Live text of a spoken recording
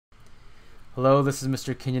Hello, this is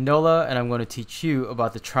Mr. Kinyanola, and I'm going to teach you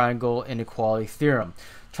about the triangle inequality theorem.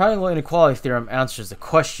 Triangle inequality theorem answers the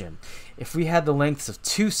question: if we had the lengths of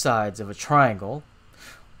two sides of a triangle,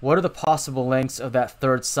 what are the possible lengths of that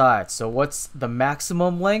third side? So what's the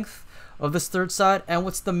maximum length of this third side, and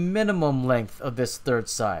what's the minimum length of this third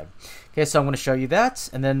side? Okay, so I'm going to show you that,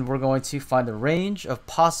 and then we're going to find the range of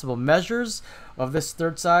possible measures of this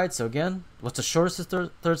third side. So again, what's the shortest this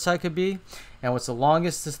third side could be, and what's the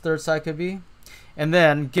longest this third side could be. And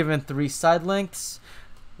then, given three side lengths,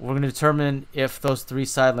 we're going to determine if those three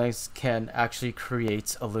side lengths can actually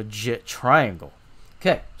create a legit triangle.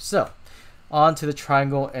 Okay, so on to the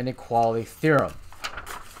triangle inequality theorem.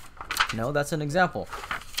 No, that's an example.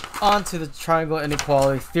 On to the triangle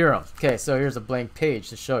inequality theorem. Okay, so here's a blank page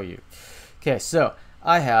to show you. Okay, so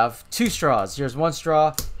I have two straws. Here's one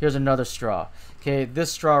straw, here's another straw. Okay,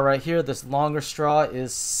 this straw right here, this longer straw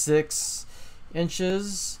is 6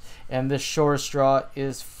 inches, and this shorter straw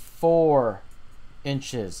is 4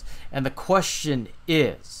 inches. And the question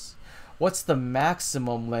is, what's the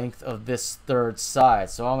maximum length of this third side?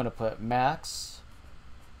 So I'm going to put max.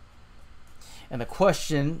 And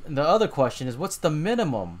the other question is, what's the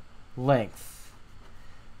minimum length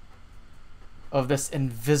of this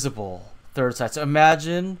invisible third side? So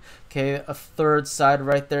imagine, okay, a third side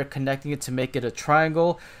right there, connecting it to make it a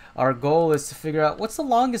triangle. Our goal is to figure out what's the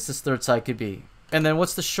longest this third side could be, and then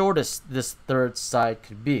what's the shortest this third side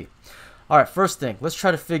could be. All right, first thing, let's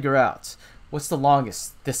try to figure out what's the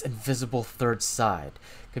longest this invisible third side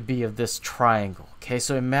could be of this triangle. Okay,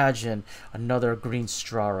 so imagine another green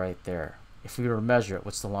straw right there. If we were to measure it,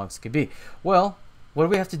 what's the longest it could be? Well, what do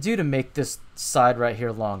we have to do to make this side right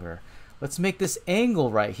here longer? Let's make this angle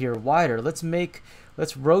right here wider. Let's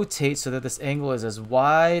rotate so that this angle is as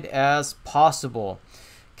wide as possible.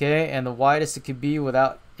 Okay, and the widest it could be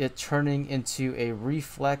without it turning into a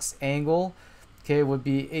reflex angle, okay, would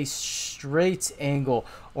be a straight angle,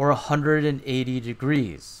 or 180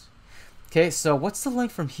 degrees. Okay, so what's the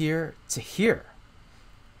length from here to here?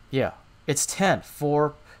 Yeah, it's 10.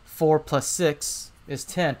 4 plus 6 is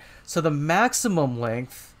 10. So the maximum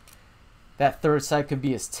length that third side could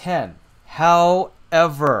be is 10.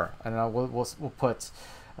 However, and we'll put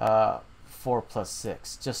 4 plus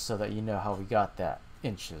 6 just so that you know how we got that,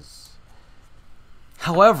 inches.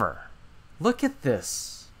 However, look at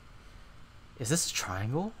this. Is this a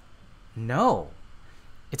triangle? No.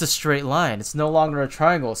 It's a straight line. It's no longer a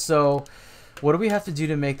triangle. So what do we have to do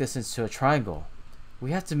to make this into a triangle?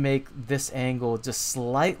 We have to make this angle just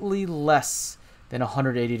slightly less than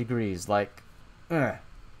 180 degrees, like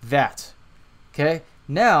that. Okay?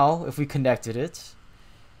 Now, if we connected it,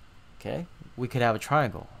 okay, we could have a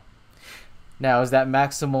triangle. Now, is that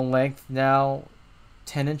maximum length now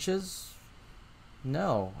 10 inches?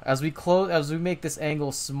 No. As we make this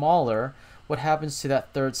angle smaller, what happens to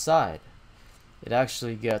that third side? It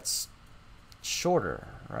actually gets shorter,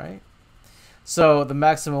 right? So the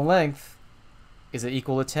maximum length, is it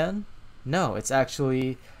equal to 10? No, it's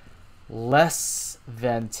actually less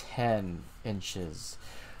than 10 inches.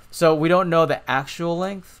 So we don't know the actual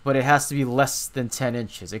length, but it has to be less than 10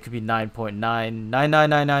 inches. It could be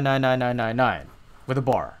 9.999999999 with a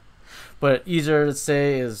bar. But easier to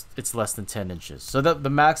say is it's less than 10 inches. So the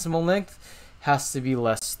maximum length has to be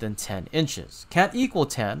less than 10 inches. Can't equal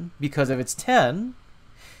 10, because if it's 10,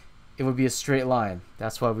 it would be a straight line.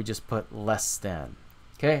 That's why we just put less than.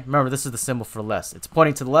 Okay, remember, this is the symbol for less. It's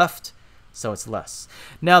pointing to the left, so it's less.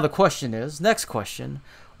 Now the question is, next question,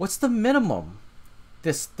 what's the minimum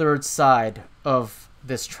this third side of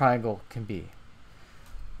this triangle can be?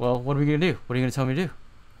 Well, what are we going to do? What are you going to tell me to do?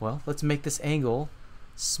 Well, let's make this angle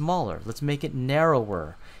smaller. Let's make it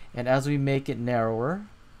narrower. And as we make it narrower,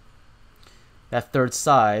 that third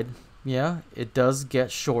side, yeah, it does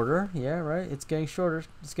get shorter. Yeah, right? It's getting shorter.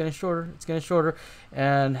 It's getting shorter. It's getting shorter.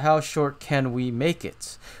 And how short can we make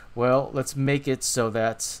it? Well, let's make it so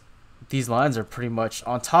that these lines are pretty much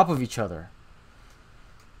on top of each other.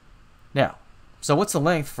 Now, so what's the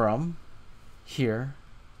length from here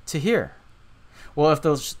to here? Well, if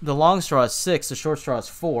the long straw is 6, the short straw is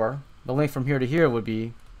 4, the length from here to here would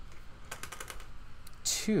be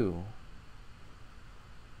 2.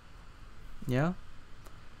 Yeah?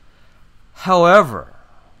 However,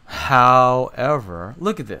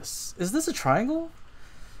 look at this. Is this a triangle?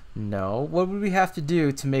 No. What would we have to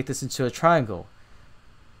do to make this into a triangle?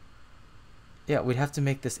 Yeah, we'd have to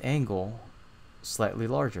make this angle slightly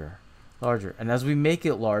larger. And as we make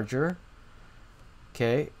it larger,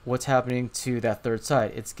 okay, what's happening to that third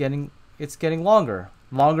side? It's getting longer.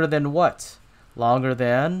 Longer than what? Longer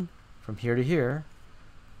than, from here to here,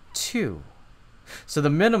 2. So the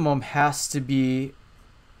minimum has to be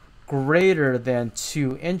greater than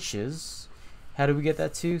 2 inches. How do we get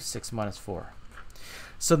that to? 6 minus 4.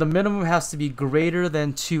 So the minimum has to be greater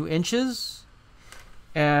than 2 inches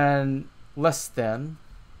and less than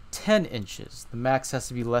 10 inches. The max has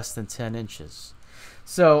to be less than 10 inches.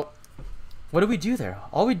 So what did we do there?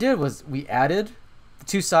 All we did was we added the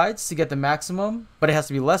two sides to get the maximum, but it has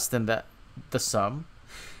to be less than that, the sum.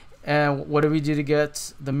 And what did we do to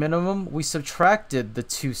get the minimum? We subtracted the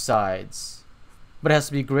two sides, but it has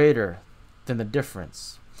to be greater than the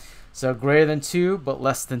difference. So greater than 2, but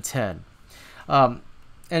less than 10.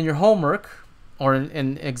 And your homework, or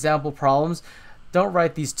in example problems, don't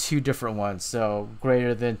write these two different ones. So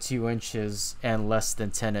greater than 2 inches and less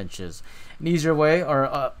than 10 inches. An easier way, or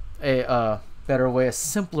a better way, a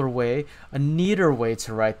simpler way, a neater way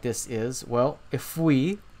to write this is, well, if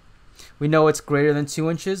we know it's greater than 2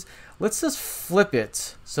 inches, let's just flip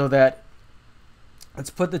it so that, let's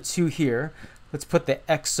put the 2 here, let's put the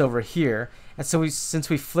x over here, and so since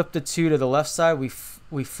we flipped the 2 to the left side,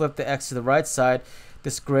 we flip the x to the right side.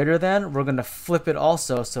 This greater than, we're going to flip it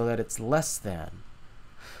also so that it's less than.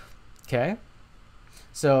 Okay?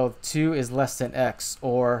 So 2 is less than x,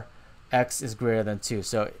 or x is greater than 2.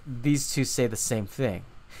 So these two say the same thing.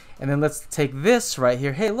 And then let's take this right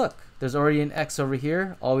here. Hey, look, there's already an x over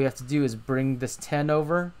here. All we have to do is bring this 10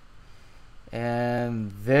 over,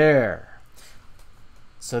 and there.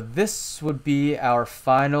 So this would be our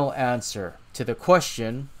final answer to the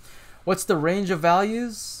question, what's the range of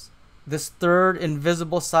values this third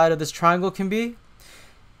invisible side of this triangle can be?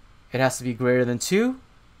 It has to be greater than 2,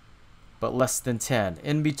 but less than 10.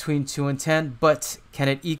 In between 2 and 10, but can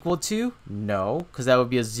it equal 2? No, because that would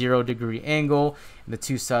be a 0-degree angle, and the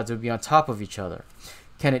two sides would be on top of each other.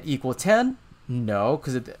 Can it equal 10? No,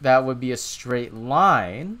 because that would be a straight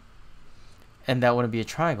line, and that wouldn't be a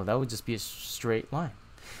triangle. That would just be a straight line.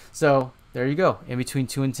 So there you go, in between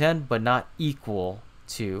 2 and 10, but not equal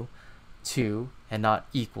to 2 and not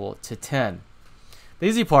equal to 10. The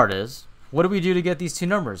easy part is, what did we do to get these two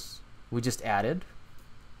numbers? We just added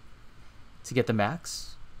to get the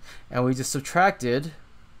max, and we just subtracted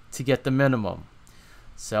to get the minimum.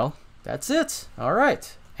 So that's it. All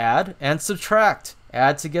right, add and subtract.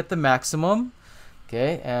 Add to get the maximum.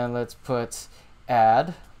 Okay, and let's put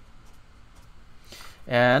add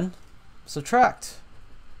and subtract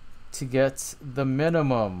to get the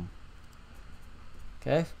minimum.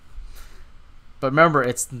 Okay, but remember,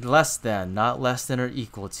 it's less than, not less than or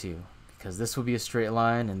equal to, because this would be a straight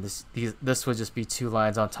line, and this would just be two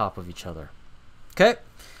lines on top of each other. Okay,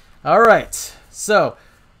 all right, so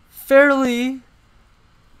fairly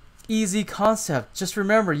easy concept. Just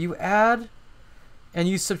remember, you add and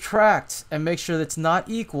you subtract and make sure that it's not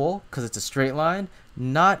equal because it's a straight line,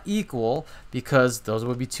 not equal because those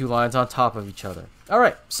would be two lines on top of each other. All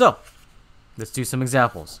right, so let's do some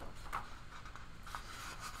examples.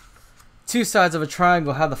 Two sides of a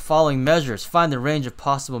triangle have the following measures. Find the range of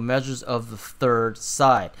possible measures of the third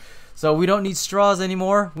side. So we don't need straws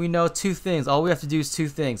anymore. We know two things. All we have to do is two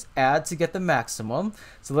things. Add to get the maximum.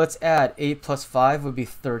 So let's add 8 plus 5 would be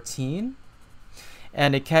 13.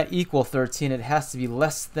 And it can't equal 13. It has to be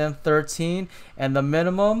less than 13. And the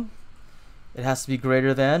minimum, it has to be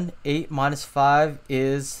greater than 8 minus 5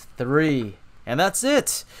 is 3. And that's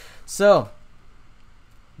it. So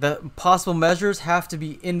the possible measures have to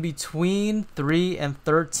be in between 3 and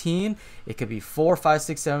 13. It could be 4, 5,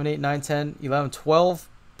 6, 7, 8, 9, 10, 11, 12.1,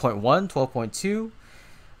 12.2.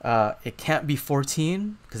 It can't be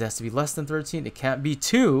 14 because it has to be less than 13. It can't be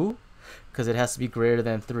 2 because it has to be greater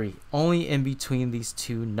than 3. Only in between these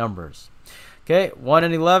two numbers. Okay, 1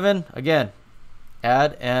 and 11, again,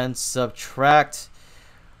 add and subtract.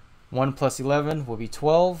 1 plus 11 will be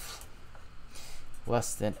 12.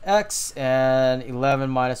 Less than x, and 11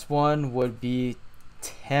 minus 1 would be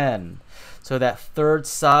 10. So that third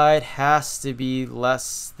side has to be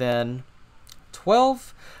less than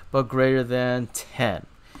 12 but greater than 10, and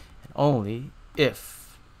only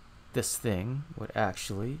if this thing would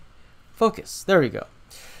actually focus. There we go.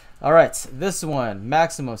 All right, this one,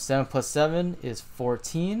 maximum 7 plus 7 is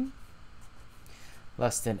 14,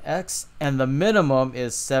 less than x, and the minimum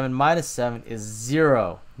is 7 minus 7 is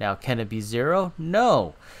 0. Now, can it be 0?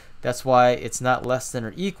 No. That's why it's not less than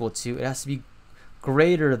or equal to. It has to be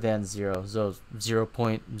greater than 0. So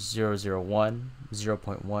 0.001,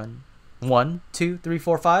 0.1, 1, 2, 3,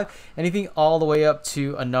 4, 5. Anything all the way up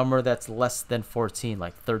to a number that's less than 14,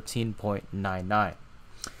 like 13.99.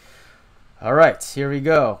 All right, here we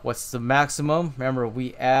go. What's the maximum? Remember,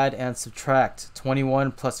 we add and subtract.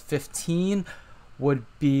 21 plus 15 would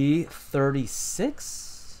be 36.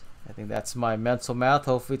 I think that's my mental math.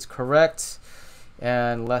 Hopefully it's correct.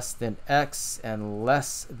 and less than x, and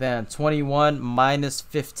less than 21 minus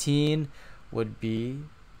 15 would be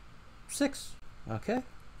 6. Okay,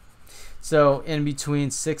 so in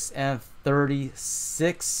between 6 and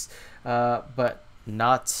 36, but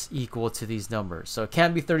not equal to these numbers. So it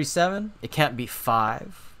can't be 37, it can't be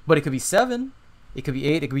 5, but it could be 7, it could be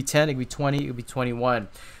 8, it could be 10, it could be 20, it could be 21.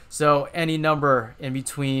 So any number in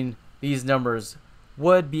between these numbers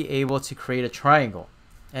would be able to create a triangle.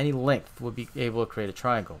 Any length would be able to create a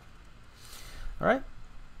triangle. All right,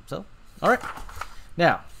 so all right,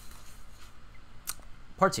 now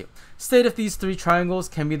part 2. State if these 3 triangles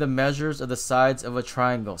can be the measures of the sides of a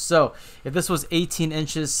triangle. So if this was 18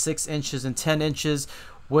 inches, 6 inches, and 10 inches,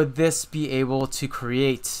 would this be able to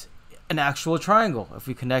create an actual triangle if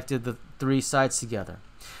we connected the 3 sides together?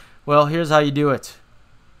 Well, here's how you do it.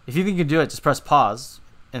 If you think you can do it, just press pause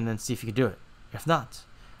and then see if you can do it. If not,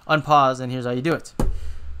 unpause, and here's how you do it.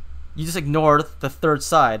 You just ignore the 3rd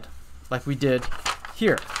side like we did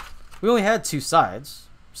here. We only had 2 sides,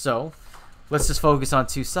 so let's just focus on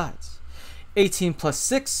 2 sides. 18 plus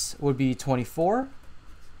 6 would be 24.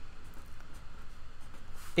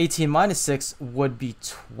 18 minus 6 would be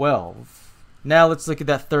 12. Now let's look at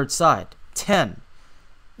that 3rd side. 10.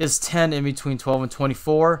 Is 10 in between 12 and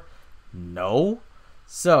 24? No.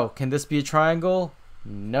 So can this be a triangle?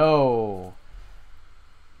 No.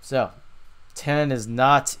 So 10 is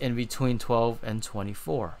not in between 12 and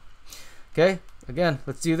 24. Okay, again,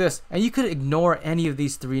 let's do this. And you could ignore any of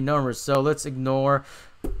these 3 numbers. So let's ignore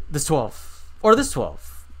this 12, or this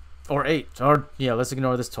 12, or 8, or yeah, let's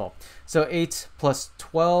ignore this 12. So 8 plus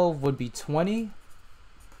 12 would be 20.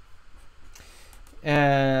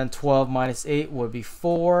 And 12 minus 8 would be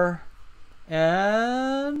 4.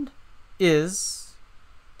 And is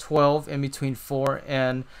 12 in between 4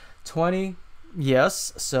 and 20?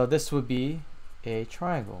 Yes, so this would be a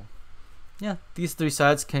triangle. Yeah, these 3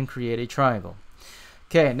 sides can create a triangle.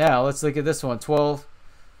 Okay, now let's look at this one. 12,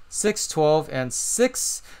 6, 12, and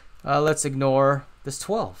 6. Let's ignore this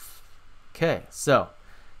 12. Okay, so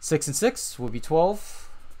 6 and 6 would be 12.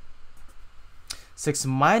 6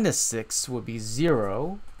 minus 6 would be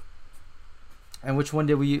 0. And which one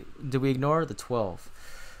did we ignore? The 12.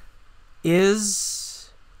 Is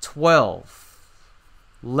 12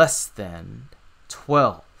 less than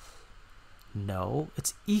 12? No,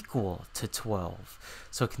 it's equal to 12.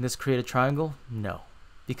 So can this create a triangle? No,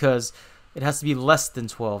 because it has to be less than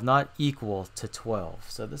 12, not equal to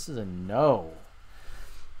 12. So this is a no.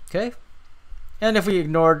 Okay, and if we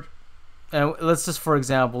ignored, and let's just, for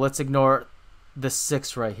example, let's ignore the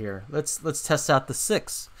 6 right here. Let's test out the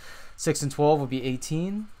 6. 6 and 12 would be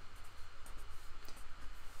 18.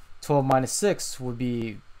 12 minus 6 would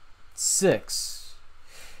be 6.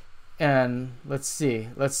 And let's see.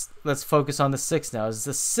 Let's focus on the 6 now. Is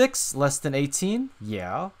the 6 less than 18?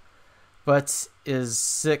 Yeah. But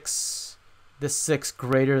is this 6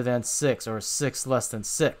 greater than 6, or 6 less than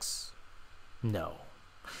 6? No.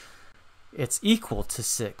 It's equal to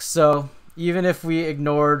 6. So even if we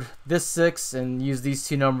ignored this 6 and used these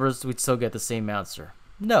 2 numbers, we'd still get the same answer.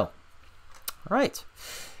 No. All right.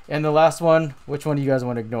 And the last one, which one do you guys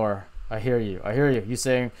want to ignore? I hear you. I hear you. You're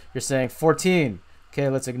saying 14. Okay,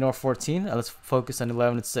 let's ignore 14. Let's focus on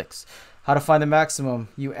 11 and 6. How to find the maximum?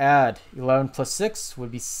 You add 11 plus 6 would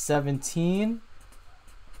be 17.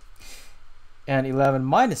 And 11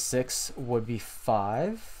 minus 6 would be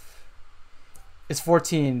 5. Is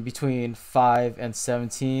 14 between 5 and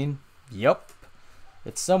 17? Yep.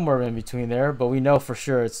 It's somewhere in between there, but we know for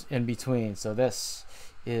sure it's in between. So this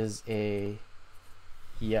is a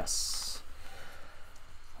yes.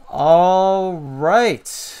 All right.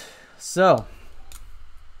 So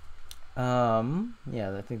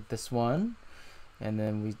yeah, I think this one, and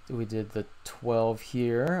then we did the 12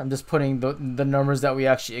 here. I'm just putting the numbers that we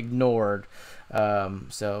actually ignored.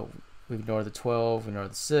 So we ignored the 12, we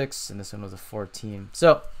ignored the 6, and this one was a 14.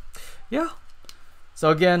 So yeah.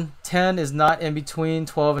 So again, 10 is not in between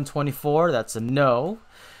 12 and 24. That's a no.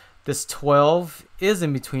 This 12 is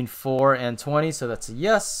in between 4 and 20, so that's a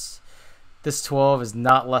yes. This 12 is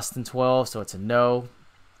not less than 12, so it's a no.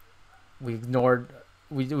 We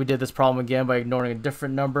did this problem again by ignoring a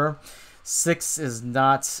different number. 6 is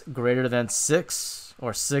not greater than 6,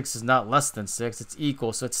 or 6 is not less than 6. It's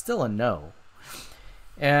equal, so it's still a no.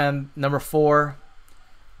 And number 4,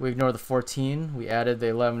 we ignore the 14. We added the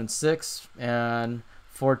 11 and 6, and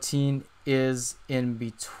 14 is in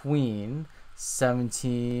between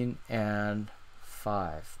 17 and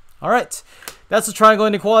 5. All right, that's the triangle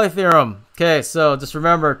inequality theorem. Okay, so just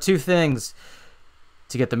remember 2 things.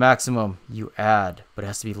 To get the maximum, you add, but it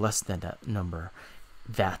has to be less than that number.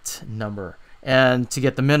 And to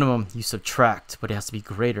get the minimum, you subtract, but it has to be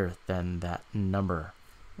greater than that number.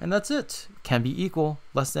 And that's it. Can be equal,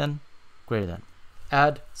 less than, greater than.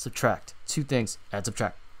 Add, subtract. Two things. Add,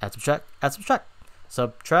 subtract. Add, subtract. Add, subtract.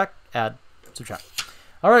 Subtract, add, subtract.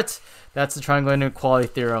 All right. That's the triangle inequality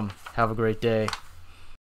theorem. Have a great day.